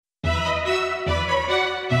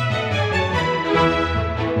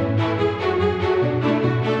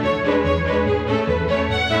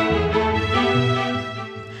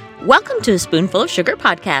Welcome to a Spoonful of Sugar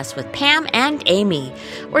podcast with Pam and Amy.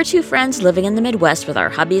 We're two friends living in the Midwest with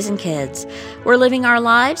our hubbies and kids. We're living our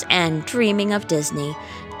lives and dreaming of Disney.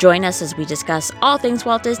 Join us as we discuss all things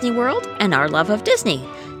Walt Disney World and our love of Disney.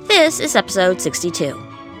 This is episode 62.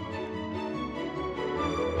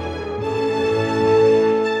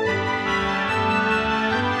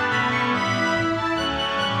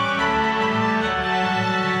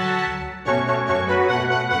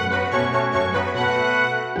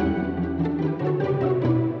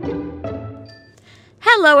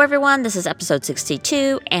 Hello everyone, this is episode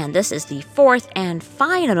 62, and this is the fourth and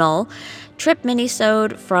final trip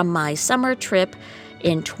minisode from my summer trip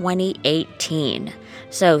in 2018.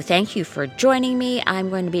 So thank you for joining me. I'm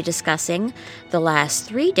going to be discussing the last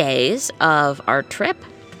 3 days of our trip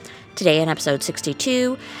today in episode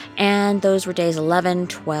 62, and those were days 11,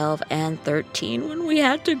 12, and 13 when we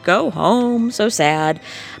had to go home. So sad.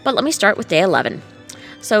 But let me start with day 11.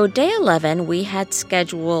 So day 11 we had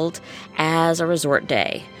scheduled as a resort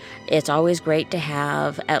day. It's always great to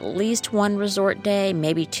have at least one resort day,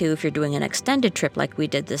 maybe two if you're doing an extended trip like we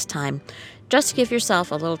did this time, just to give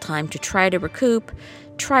yourself a little time to try to recoup,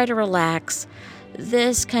 try to relax.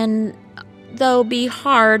 This can, though, be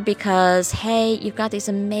hard because, hey, you've got these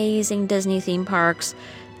amazing Disney theme parks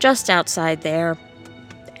just outside there,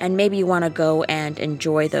 and maybe you want to go and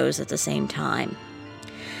enjoy those at the same time.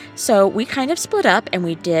 So we kind of split up and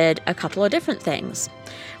we did a couple of different things,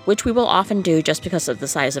 which we will often do just because of the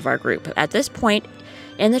size of our group. At this point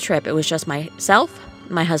in the trip, it was just myself,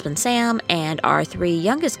 my husband Sam, and our three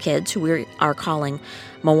youngest kids, who we are calling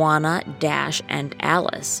Moana, Dash, and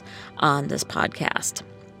Alice on this podcast.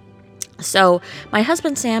 So my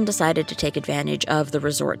husband Sam decided to take advantage of the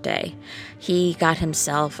resort day. He got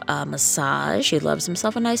himself a massage. He loves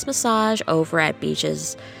himself a nice massage over at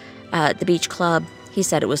the Beach Club. He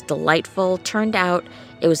said it was delightful. Turned out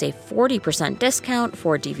it was a 40% discount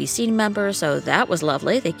for DVC members, so that was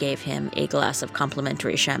lovely. They gave him a glass of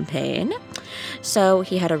complimentary champagne. So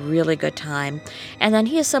he had a really good time. And then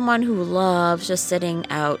he is someone who loves just sitting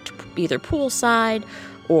out either poolside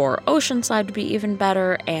or oceanside would be even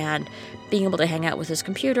better, and being able to hang out with his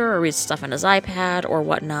computer or read stuff on his iPad or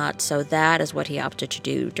whatnot. So that is what he opted to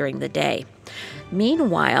do during the day.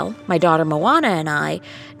 Meanwhile, my daughter Moana and I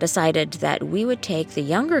decided that we would take the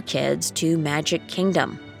younger kids to Magic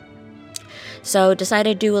Kingdom. So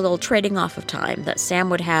decided to do a little trading off of time, that Sam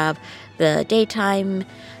would have the daytime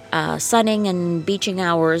sunning and beaching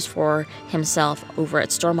hours for himself over at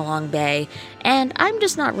Stormalong Bay, and I'm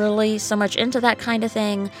just not really so much into that kind of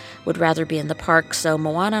thing, would rather be in the park, so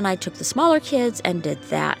Moana and I took the smaller kids and did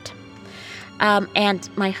that.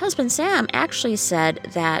 And my husband Sam actually said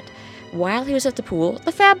that while he was at the pool,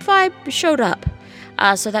 the Fab Five showed up.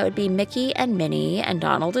 So that would be Mickey and Minnie and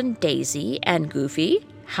Donald and Daisy and Goofy.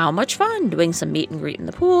 How much fun doing some meet and greet in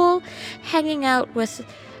the pool, hanging out with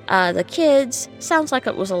the kids. Sounds like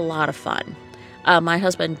it was a lot of fun. My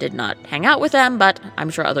husband did not hang out with them, but I'm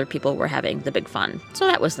sure other people were having the big fun. So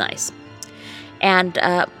that was nice. And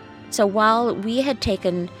so while we had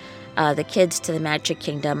taken the kids to the Magic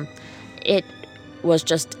Kingdom, it was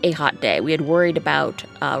just a hot day. We had worried about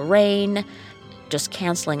rain, just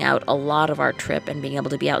canceling out a lot of our trip and being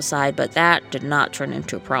able to be outside, but that did not turn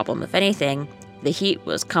into a problem. If anything, the heat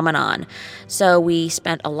was coming on. So we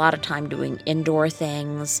spent a lot of time doing indoor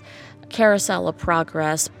things, Carousel of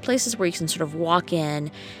Progress, places where you can sort of walk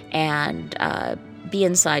in and be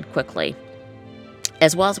inside quickly.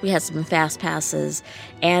 As well as we had some fast passes,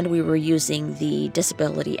 and we were using the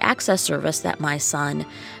disability access service that my son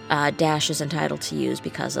Dash is entitled to use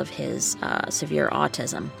because of his severe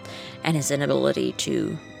autism and his inability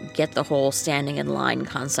to get the whole standing in line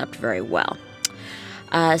concept very well.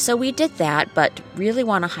 So we did that, but really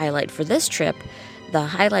want to highlight for this trip, the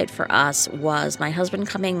highlight for us was my husband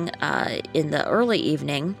coming in the early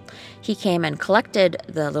evening. He came and collected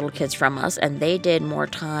the little kids from us, and they did more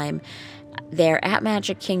time there at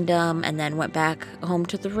Magic Kingdom and then went back home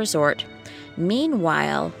to the resort.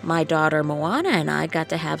 Meanwhile, my daughter Moana and I got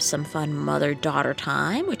to have some fun mother-daughter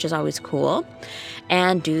time, which is always cool,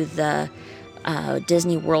 and do the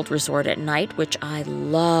Disney World Resort at night, which I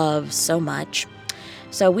love so much.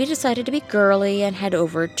 So we decided to be girly and head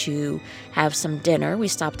over to have some dinner. We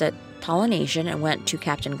stopped at Polynesian and went to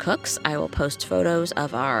Captain Cook's. I will post photos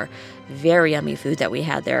of our very yummy food that we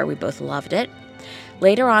had there. We both loved it.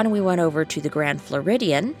 Later on, we went over to the Grand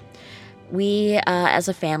Floridian. We, as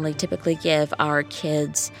a family, typically give our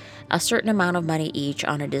kids a certain amount of money each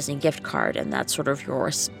on a Disney gift card, and that's sort of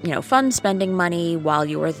your, fun spending money while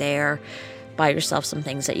you are there. buy yourself some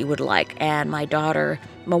things that you would like. And my daughter,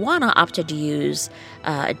 Moana, opted to use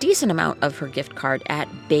a decent amount of her gift card at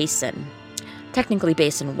Basin. Technically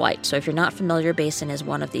Basin White. So if you're not familiar, Basin is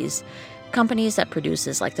one of these companies that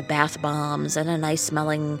produces like the bath bombs and a nice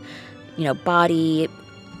smelling, body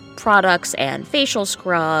products and facial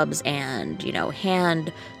scrubs and,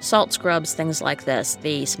 hand salt scrubs, things like this.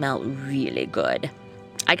 They smell really good.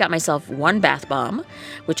 I got myself one bath bomb,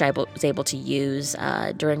 which I was able to use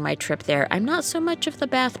during my trip there. I'm not so much of the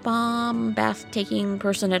bath-taking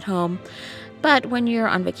person at home, but when you're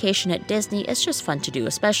on vacation at Disney, it's just fun to do,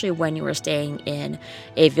 especially when you are staying in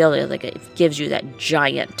a villa. Like, it gives you that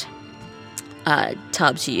giant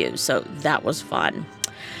tub to use, so that was fun.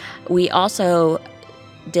 We also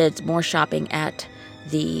did more shopping at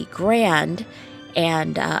the Grand,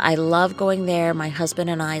 and I love going there. My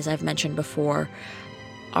husband and I, as I've mentioned before,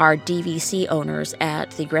 are DVC owners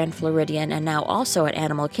at the Grand Floridian and now also at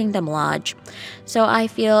Animal Kingdom Lodge. So I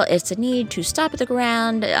feel it's a need to stop at the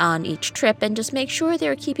Grand on each trip and just make sure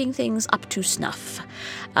they're keeping things up to snuff.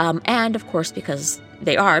 And of course, because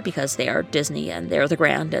they are Disney and they're the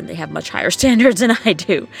Grand and they have much higher standards than I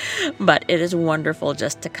do. But it is wonderful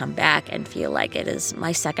just to come back and feel like it is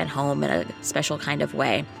my second home in a special kind of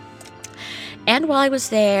way. And while I was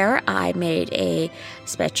there, I made a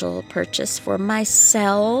special purchase for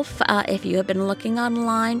myself. If you have been looking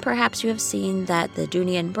online, perhaps you have seen that the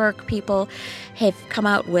Dooney and Burke people have come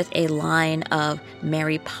out with a line of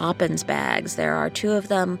Mary Poppins bags. There are two of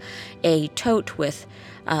them, a tote with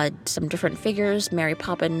some different figures, Mary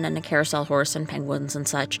Poppins and a carousel horse and penguins and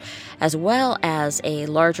such, as well as a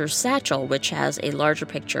larger satchel, which has a larger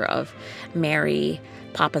picture of Mary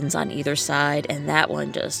Poppins on either side, and that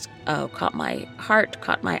one just caught my heart,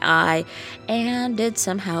 caught my eye, and did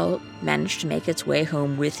somehow manage to make its way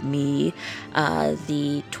home with me.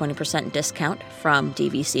 The 20% discount from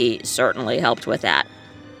DVC certainly helped with that.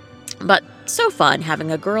 But so fun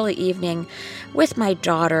having a girly evening with my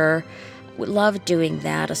daughter. We love doing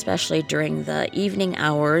that, especially during the evening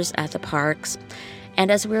hours at the parks. And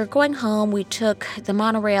as we were going home, we took the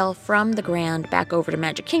monorail from the Grand back over to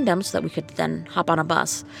Magic Kingdom so that we could then hop on a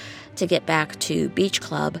bus to get back to Beach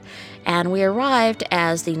Club. And we arrived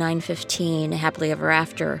as the 9:15 Happily Ever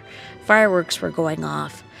After fireworks were going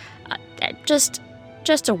off. Just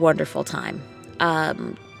a wonderful time.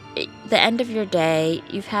 The end of your day,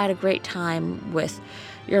 you've had a great time with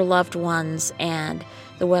your loved ones, and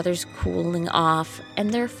the weather's cooling off,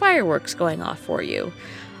 and there are fireworks going off for you.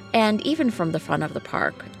 And even from the front of the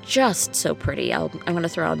park, just so pretty. I'm going to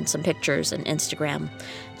throw on some pictures on Instagram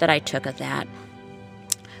that I took of that.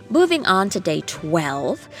 Moving on to day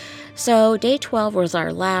 12. So day 12 was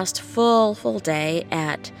our last full day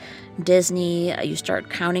at Disney. You start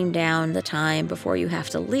counting down the time before you have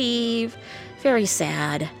to leave. Very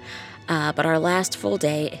sad. But our last full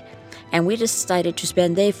day, and we decided to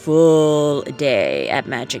spend a full day at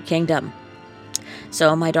Magic Kingdom.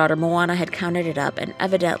 So my daughter Moana had counted it up, and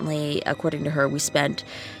evidently, according to her, we spent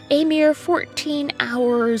a mere 14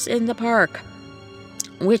 hours in the park,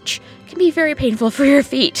 which can be very painful for your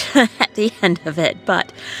feet at the end of it.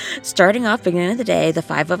 But starting off, beginning of the day, the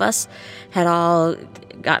 5 of us had all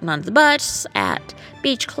gotten onto the bus at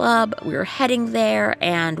Beach Club. We were heading there,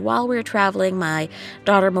 and while we were traveling, my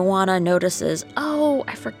daughter Moana notices, oh,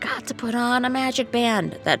 I forgot to put on a magic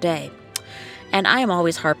band that day. And I am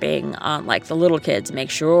always harping on, like, the little kids, make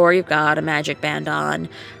sure you've got a magic band on.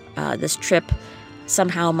 This trip,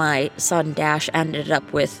 somehow my son Dash ended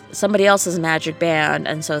up with somebody else's magic band,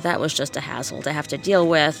 and so that was just a hassle to have to deal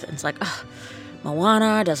with. And it's like, ugh,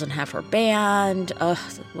 Moana doesn't have her band. Ugh,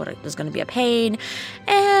 what is going to be a pain.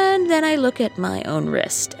 And then I look at my own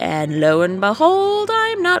wrist, and lo and behold,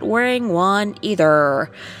 I'm not wearing one either.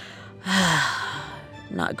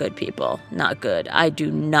 Not good, people. Not good. I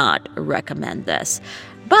do not recommend this.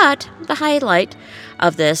 But the highlight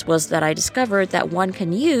of this was that I discovered that one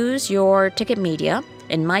can use your ticket media,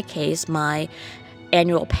 in my case, my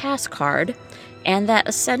annual pass card, and that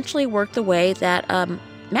essentially worked the way that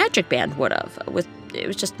Magic Band would have. It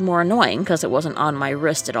was just more annoying because it wasn't on my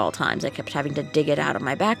wrist at all times. I kept having to dig it out of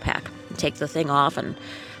my backpack and take the thing off and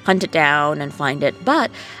hunt it down and find it. But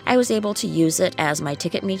I was able to use it as my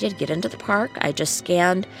ticket media to get into the park. I just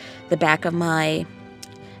scanned the back of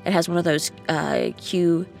it has one of those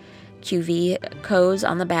QV codes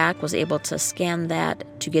on the back, was able to scan that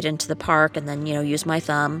to get into the park and then, use my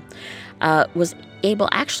thumb. Was able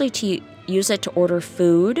actually to use it to order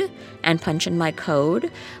food and punch in my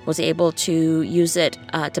code. Was able to use it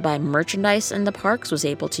to buy merchandise in the parks. Was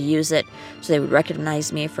able to use it so they would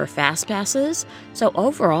recognize me for fast passes. So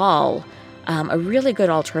overall, a really good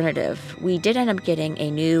alternative. We did end up getting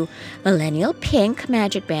a new millennial pink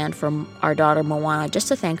magic band from our daughter Moana, just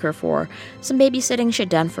to thank her for some babysitting she'd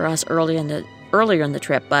done for us earlier in the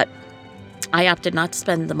trip, but I opted not to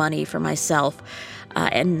spend the money for myself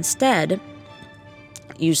and instead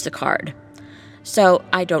use the card. So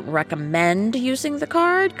I don't recommend using the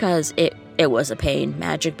card because it was a pain.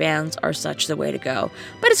 Magic bands are such the way to go.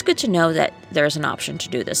 But it's good to know that there's an option to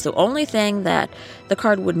do this. The only thing that the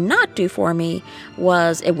card would not do for me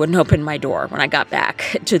was it wouldn't open my door when I got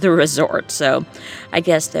back to the resort. So I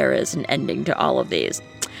guess there is an ending to all of these.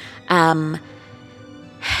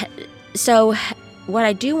 So what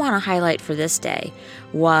I do want to highlight for this day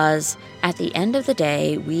was at the end of the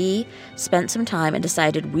day, we spent some time and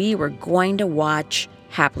decided we were going to watch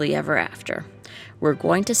Happily Ever After. We're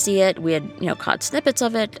going to see it. We had, caught snippets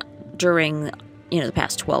of it during, the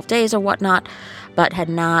past 12 days or whatnot, but had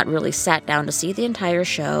not really sat down to see the entire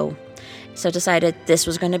show. So decided this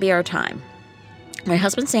was going to be our time. My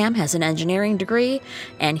husband Sam has an engineering degree,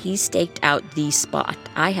 and he staked out the spot.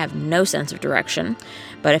 I have no sense of direction,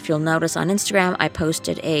 but if you'll notice on Instagram, I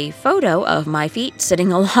posted a photo of my feet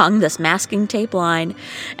sitting along this masking tape line,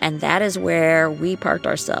 and that is where we parked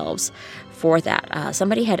ourselves for that.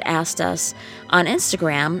 Somebody had asked us on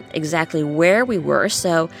Instagram exactly where we were,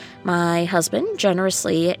 so my husband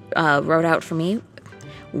generously wrote out for me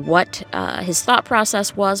what his thought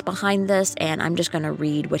process was behind this, and I'm just going to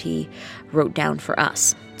read what he wrote down for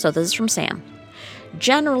us. So this is from Sam.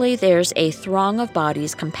 Generally, there's a throng of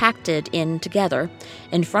bodies compacted in together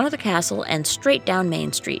in front of the castle and straight down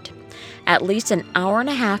Main Street. At least an hour and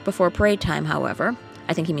a half before parade time, however,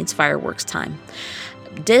 I think he means fireworks time,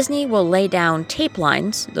 Disney will lay down tape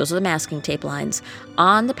lines, those are the masking tape lines,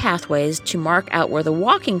 on the pathways to mark out where the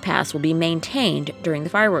walking paths will be maintained during the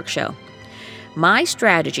fireworks show. My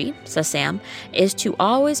strategy, says Sam, is to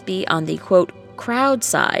always be on the, quote, crowd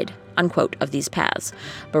side, unquote, of these paths,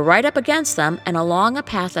 but right up against them and along a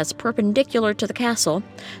path that's perpendicular to the castle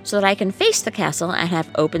so that I can face the castle and have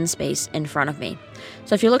open space in front of me.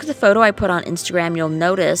 So if you look at the photo I put on Instagram, you'll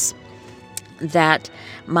notice that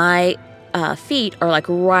my feet are like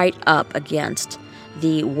right up against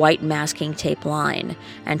the white masking tape line.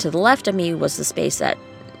 And to the left of me was the space that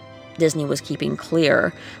Disney was keeping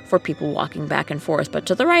clear for people walking back and forth. But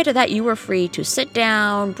to the right of that, you were free to sit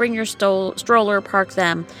down, bring your stroller, park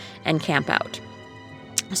them, and camp out.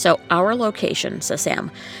 So our location, says Sam,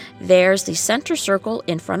 there's the center circle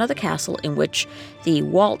in front of the castle in which the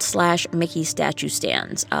Walt/Mickey statue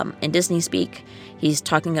stands. In Disney speak, he's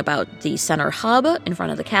talking about the center hub in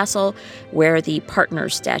front of the castle where the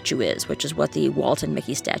Partners statue is, which is what the Walt and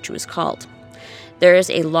Mickey statue is called. There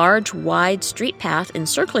is a large, wide street path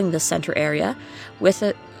encircling the center area with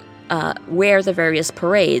where the various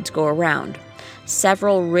parades go around.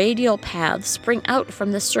 Several radial paths spring out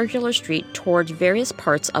from the circular street towards various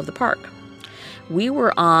parts of the park. We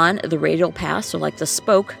were on the radial path, so like the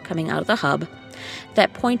spoke coming out of the hub,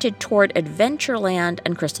 that pointed toward Adventureland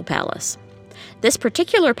and Crystal Palace. This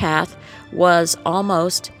particular path was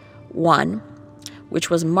almost one, which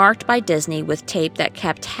was marked by Disney with tape that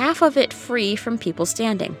kept half of it free from people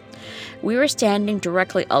standing. We were standing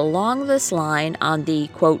directly along this line on the,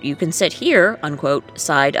 quote, you can sit here, unquote,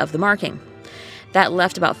 side of the marking. That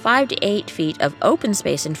left about 5 to 8 feet of open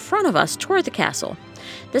space in front of us toward the castle.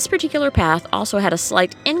 This particular path also had a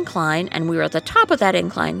slight incline, and we were at the top of that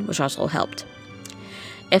incline, which also helped.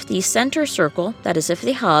 If the center circle, that is, if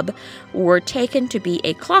the hub, were taken to be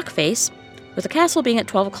a clock face, with the castle being at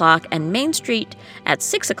 12 o'clock and Main Street at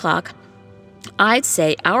 6 o'clock, I'd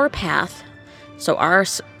say our path, so our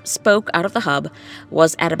spoke out of the hub,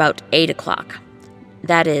 was at about 8 o'clock.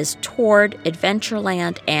 That is, toward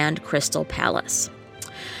Adventureland and Crystal Palace.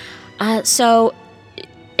 So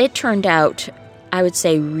it turned out, I would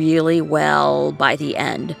say, really well by the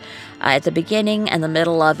end. At the beginning and the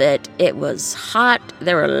middle of it, it was hot.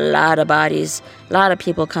 There were a lot of bodies, a lot of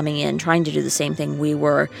people coming in, trying to do the same thing we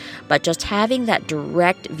were. But just having that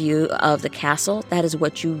direct view of the castle, that is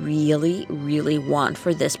what you really, really want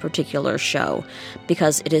for this particular show,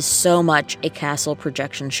 because it is so much a castle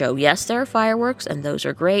projection show. Yes, there are fireworks, and those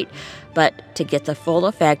are great, but to get the full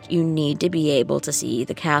effect, you need to be able to see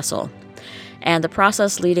the castle. And the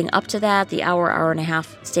process leading up to that, the hour and a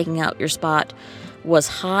half staking out your spot, was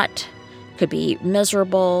hot, could be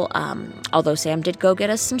miserable, although Sam did go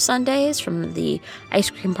get us some sundaes from the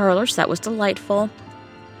ice cream parlor, so that was delightful.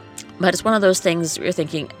 But it's one of those things where you're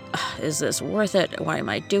thinking, is this worth it? Why am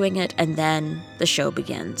I doing it? And then the show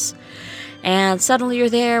begins. And suddenly you're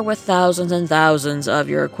there with thousands and thousands of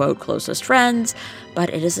your, quote, closest friends,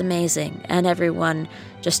 but it is amazing. And everyone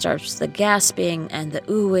just starts the gasping and the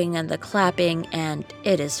oohing and the clapping, and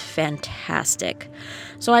it is fantastic.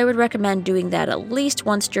 So I would recommend doing that at least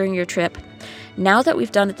once during your trip. Now that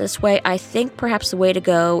we've done it this way, I think perhaps the way to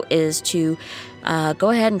go is to go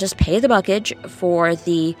ahead and just pay the buckage for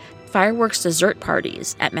the fireworks dessert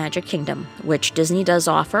parties at Magic Kingdom, which Disney does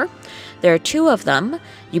offer. There are 2 of them.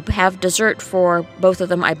 You have dessert for both of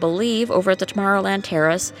them, I believe, over at the Tomorrowland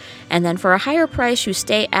Terrace. And then for a higher price, you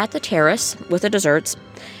stay at the terrace with the desserts.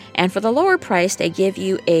 And for the lower price, they give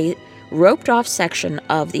you a roped off section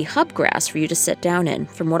of the hub grass for you to sit down in.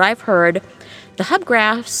 From what I've heard, the hub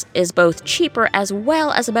grass is both cheaper as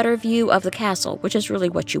well as a better view of the castle, which is really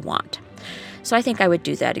what you want. So I think I would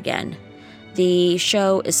do that again. The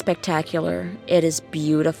show is spectacular. It is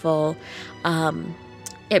beautiful.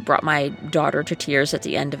 It brought my daughter to tears at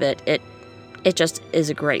the end of it. It just is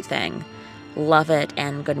a great thing. Love it,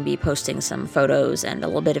 and going to be posting some photos and a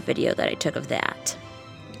little bit of video that I took of that.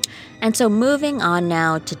 And so moving on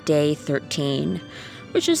now to day 13,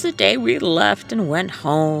 which is the day we left and went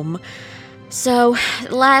home. So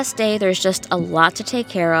last day, there's just a lot to take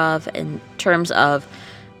care of in terms of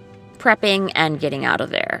prepping and getting out of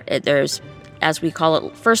there. There's, as we call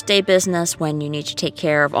it, first day business, when you need to take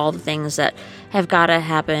care of all the things that have got to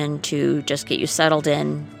happen to just get you settled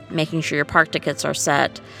in, making sure your park tickets are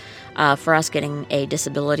set, for us getting a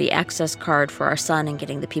disability access card for our son and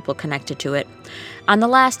getting the people connected to it. On the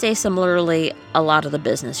last day, similarly, a lot of the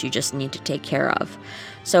business you just need to take care of.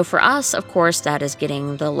 So for us, of course, that is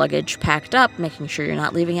getting the luggage packed up, making sure you're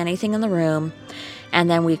not leaving anything in the room. And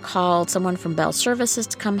then we called someone from Bell Services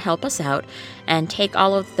to come help us out and take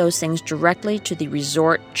all of those things directly to the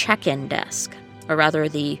resort check-in desk, or rather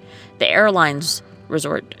the airline's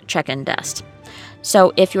resort check-in desk.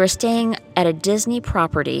 So if you're staying at a Disney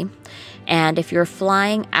property, and if you're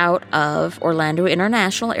flying out of Orlando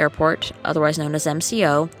International Airport, otherwise known as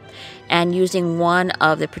MCO, and using one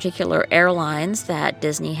of the particular airlines that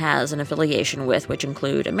Disney has an affiliation with, which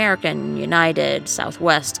include American, United,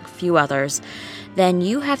 Southwest, a few others, then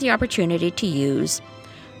you have the opportunity to use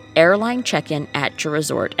airline check-in at your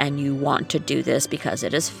resort, and you want to do this because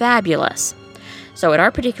it is fabulous. So at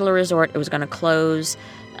our particular resort, it was going to close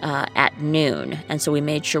at noon, and so we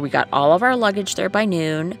made sure we got all of our luggage there by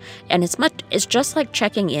noon. And it's just like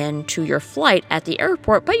checking in to your flight at the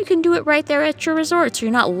airport, but you can do it right there at your resort, so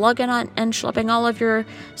you're not lugging on and schlepping all of your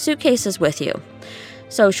suitcases with you.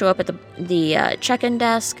 So show up at the check-in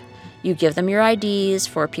desk. You give them your IDs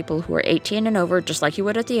for people who are 18 and over, just like you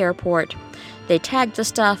would at the airport. They tag the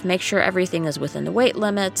stuff, make sure everything is within the weight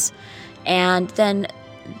limits, and then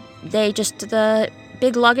the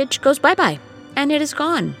big luggage goes bye-bye. And it is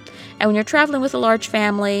gone. And when you're traveling with a large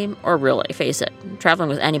family, or really, face it, traveling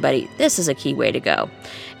with anybody, this is a key way to go.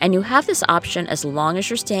 And you have this option as long as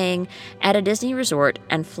you're staying at a Disney resort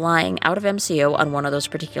and flying out of MCO on one of those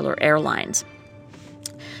particular airlines.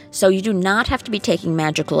 So you do not have to be taking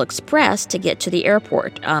Magical Express to get to the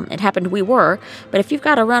airport. It happened we were, but if you've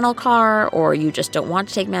got a rental car or you just don't want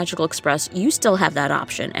to take Magical Express, you still have that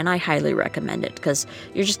option, and I highly recommend it because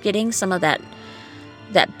you're just getting some of that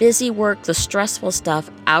busy work, the stressful stuff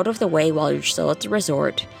out of the way while you're still at the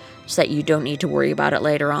resort so that you don't need to worry about it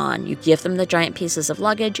later on. You give them the giant pieces of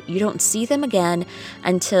luggage. You don't see them again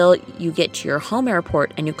until you get to your home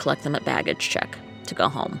airport and you collect them at baggage check to go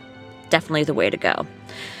home. Definitely the way to go.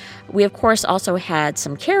 We, of course, also had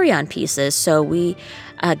some carry-on pieces, so we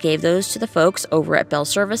gave those to the folks over at Bell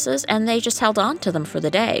Services, and they just held on to them for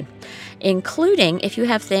the day, including if you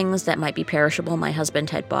have things that might be perishable. My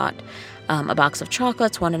husband had bought a box of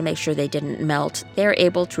chocolates, wanted to make sure they didn't melt. They're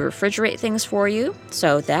able to refrigerate things for you,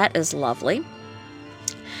 so that is lovely.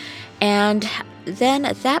 And then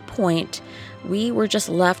at that point, we were just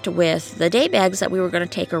left with the day bags that we were going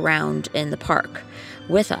to take around in the park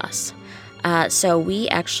with us. So we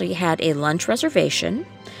actually had a lunch reservation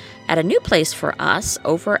at a new place for us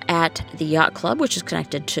over at the Yacht Club, which is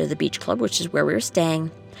connected to the Beach Club, which is where we were staying,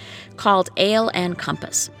 called Ale and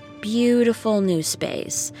Compass. Beautiful new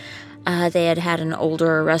space. They had an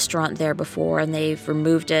older restaurant there before, and they've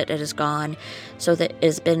removed it. It is gone. So that it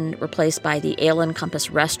has been replaced by the Ale and Compass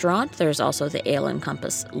restaurant. There's also the Ale and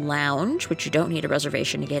Compass lounge, which you don't need a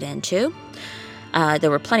reservation to get into. There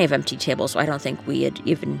were plenty of empty tables, so I don't think we had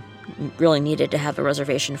even really needed to have a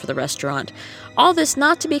reservation for the restaurant. All this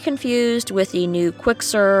not to be confused with the new quick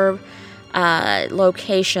serve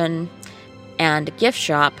location and gift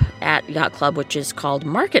shop at Yacht Club, which is called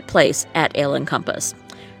Marketplace at Ale and Compass.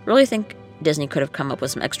 Really think Disney could have come up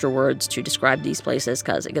with some extra words to describe these places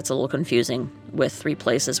because it gets a little confusing with 3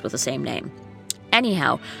 places with the same name.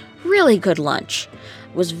 Anyhow, really good lunch.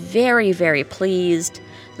 Was very, very pleased.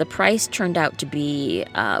 The price turned out to be,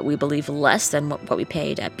 we believe, less than what we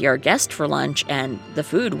paid at Be Our Guest for lunch, and the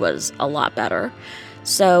food was a lot better.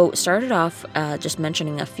 So started off just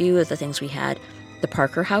mentioning a few of the things we had. The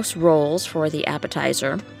Parker House rolls for the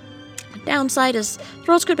appetizer. Downside is the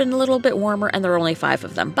rolls could have been a little bit warmer, and there were only 5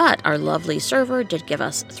 of them, but our lovely server did give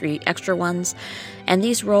us 3 extra ones. And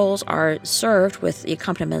these rolls are served with the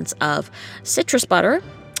accompaniments of citrus butter.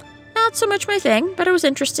 Not so much my thing, but it was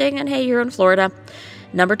interesting, and hey, you're in Florida.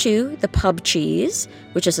 Number 2, the pub cheese,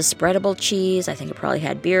 which is a spreadable cheese. I think it probably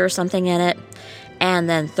had beer or something in it. And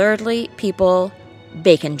then thirdly, people,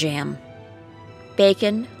 bacon jam.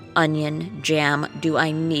 Bacon, onion, jam. Do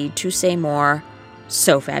I need to say more?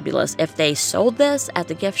 So fabulous. If they sold this at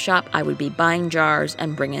the gift shop, I would be buying jars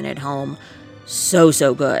and bringing it home. So,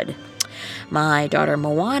 so good. My daughter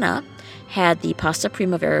Moana had the pasta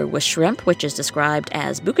primavera with shrimp, which is described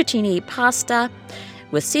as bucatini pasta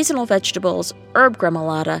with seasonal vegetables, herb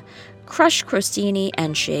gremolata, crushed crostini,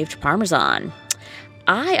 and shaved parmesan.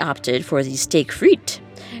 I opted for the steak frite,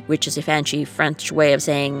 which is a fancy French way of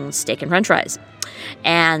saying steak and french fries.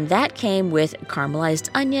 And that came with caramelized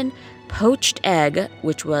onion, poached egg,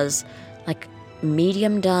 which was like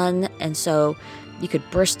medium done, and so you could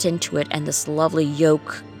burst into it, and this lovely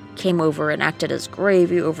yolk came over and acted as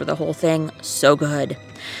gravy over the whole thing. So good.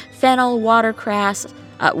 Fennel, watercress,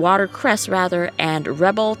 and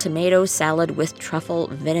rebel tomato salad with truffle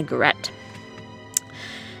vinaigrette.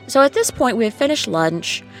 So at this point, we had finished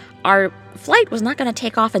lunch. Our flight was not going to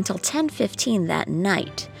take off until 10:15 that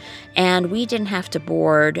night, and we didn't have to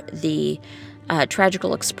board the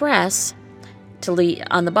Tragical Express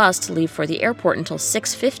on the bus to leave for the airport until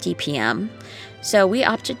 6:50 p.m. So we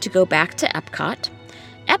opted to go back to Epcot.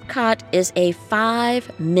 Epcot is a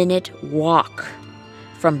 5-minute walk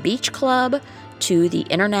from Beach Club to the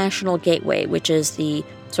International Gateway, which is the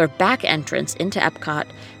sort of back entrance into Epcot,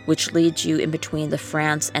 which leads you in between the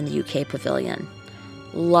France and the UK pavilion.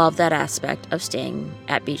 Love that aspect of staying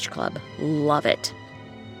at Beach Club. Love it.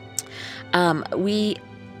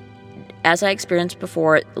 As I experienced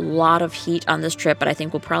before, a lot of heat on this trip, but I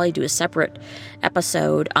think we'll probably do a separate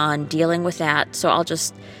episode on dealing with that. So I'll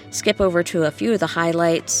just skip over to a few of the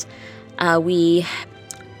highlights. We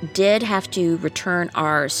did have to return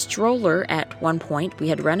our stroller at one point. We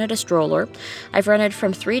had rented a stroller. I've rented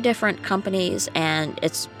from 3 different companies, and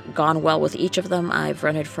it's gone well with each of them. I've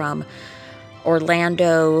rented from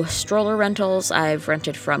Orlando Stroller Rentals. I've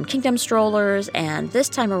rented from Kingdom Strollers, and this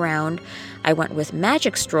time around I went with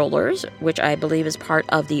Magic Strollers, which I believe is part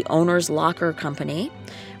of the Owner's Locker company,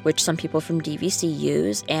 which some people from DVC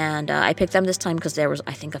use, and I picked them this time because there was,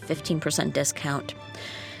 I think, a 15% discount.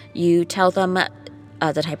 You tell them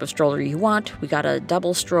the type of stroller you want. We got a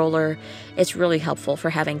double stroller. It's really helpful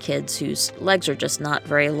for having kids whose legs are just not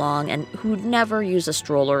very long and who never use a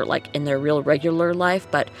stroller like in their real regular life,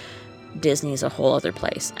 but Disney's a whole other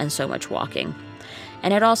place and so much walking.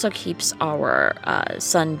 And it also keeps our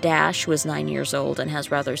son Dash, who is 9 years old and has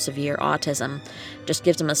rather severe autism, just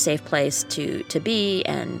gives him a safe place to be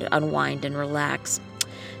and unwind and relax.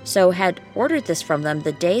 So had ordered this from them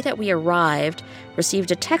the day that we arrived, received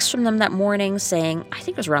a text from them that morning saying, I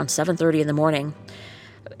think it was around 7:30 in the morning,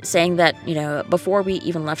 saying that, before we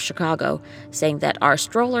even left Chicago, saying that our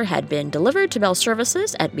stroller had been delivered to Bell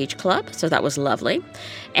Services at Beach Club, so that was lovely.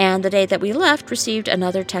 And the day that we left, received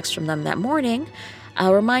another text from them that morning,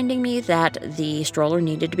 reminding me that the stroller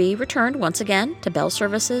needed to be returned once again to Bell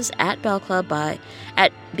Services at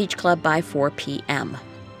Beach Club by 4 p.m.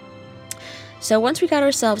 So once we got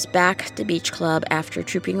ourselves back to Beach Club after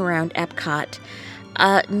trooping around Epcot,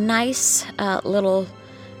 a nice little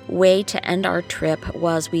way to end our trip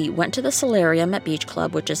was we went to the Solarium at Beach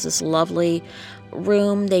Club, which is this lovely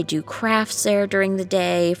room. They do crafts there during the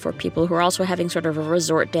day for people who are also having sort of a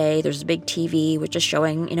resort day. There's a big TV which is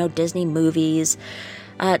showing, Disney movies,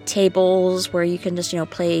 tables where you can just,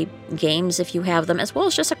 play games if you have them, as well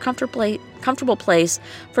as just a comfortable place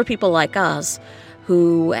for people like us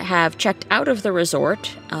who have checked out of the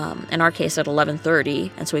resort, in our case at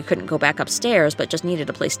 11:30, and so we couldn't go back upstairs, but just needed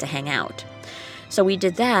a place to hang out. So we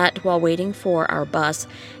did that while waiting for our bus,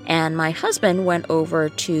 and my husband went over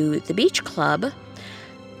to the Beach Club,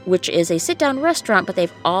 which is a sit-down restaurant, but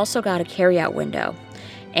they've also got a carry-out window.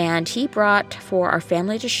 And he brought for our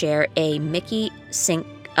family to share a mini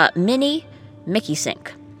Mickey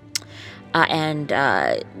sink,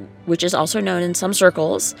 which is also known in some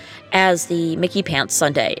circles as the Mickey Pants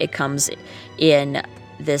Sundae. It comes in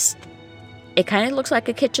this. It kind of looks like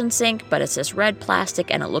a kitchen sink, but it's this red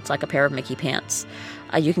plastic, and it looks like a pair of Mickey pants.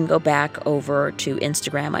 You can go back over to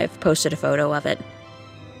Instagram. I've posted a photo of it.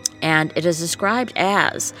 and it is described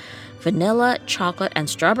as vanilla, chocolate, and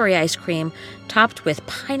strawberry ice cream topped with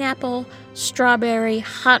pineapple, strawberry,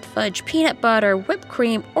 hot fudge, peanut butter, whipped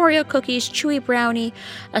cream, Oreo cookies, chewy brownie,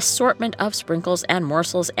 assortment of sprinkles and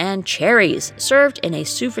morsels, and cherries, served in a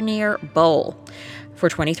souvenir bowl for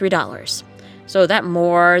 $23. So that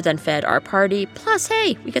more than fed our party. Plus,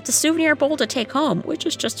 hey, we get the souvenir bowl to take home, which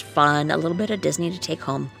is just fun. A little bit of Disney to take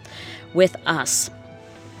home with us.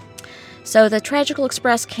 So the Tragical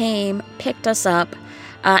Express came, picked us up,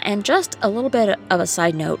 and just a little bit of a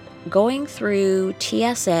side note, going through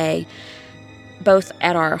TSA, both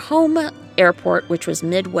at our home airport, which was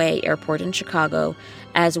Midway Airport in Chicago,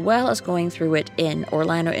 as well as going through it in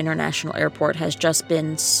Orlando International Airport, has just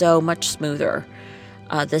been so much smoother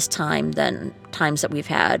this time than times that we've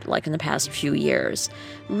had, like in the past few years.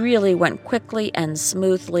 Really went quickly and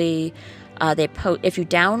smoothly. If you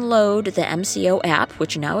download the MCO app,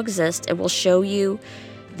 which now exists, it will show you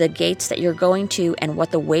the gates that you're going to and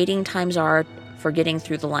what the waiting times are for getting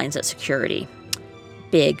through the lines at security.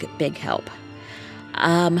 Big, big help.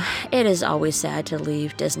 It is always sad to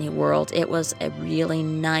leave Disney World. It was a really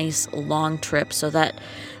nice long trip, so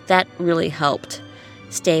that really helped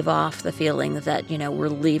stave off the feeling that, we're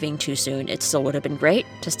leaving too soon. It still would have been great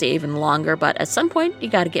to stay even longer, but at some point you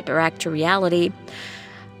got to get back to reality.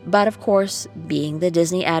 But of course, being the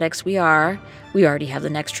Disney addicts we are, we already have the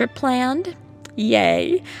next trip planned.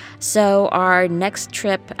 Yay! So our next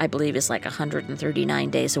trip, I believe, is like 139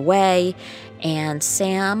 days away, and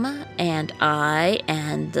Sam and I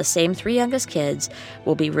and the same 3 youngest kids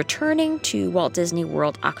will be returning to Walt Disney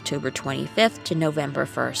World October 25th to November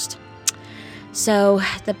 1st. So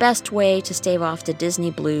the best way to stave off the Disney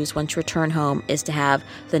blues once you return home is to have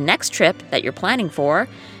the next trip that you're planning for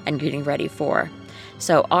and getting ready for.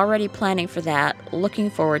 So already planning for that, looking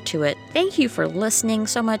forward to it. Thank you for listening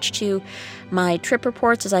so much to my trip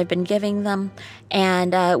reports as I've been giving them.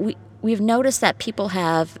 And we've noticed that people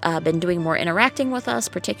have been doing more interacting with us,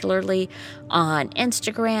 particularly on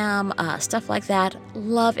Instagram, stuff like that.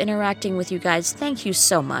 Love interacting with you guys. Thank you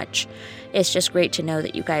so much. It's just great to know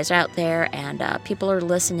that you guys are out there and people are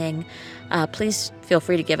listening. Please feel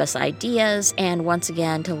free to give us ideas, and once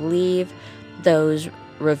again, to leave those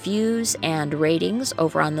reviews and ratings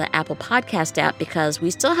over on the Apple Podcast app, because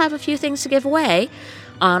we still have a few things to give away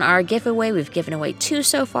on our giveaway. We've given away 2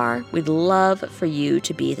 so far. We'd love for you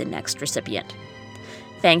to be the next recipient.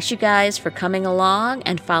 Thanks, you guys, for coming along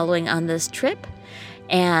and following on this trip,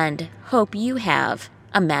 and hope you have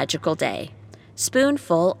a magical day.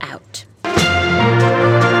 Spoonful out.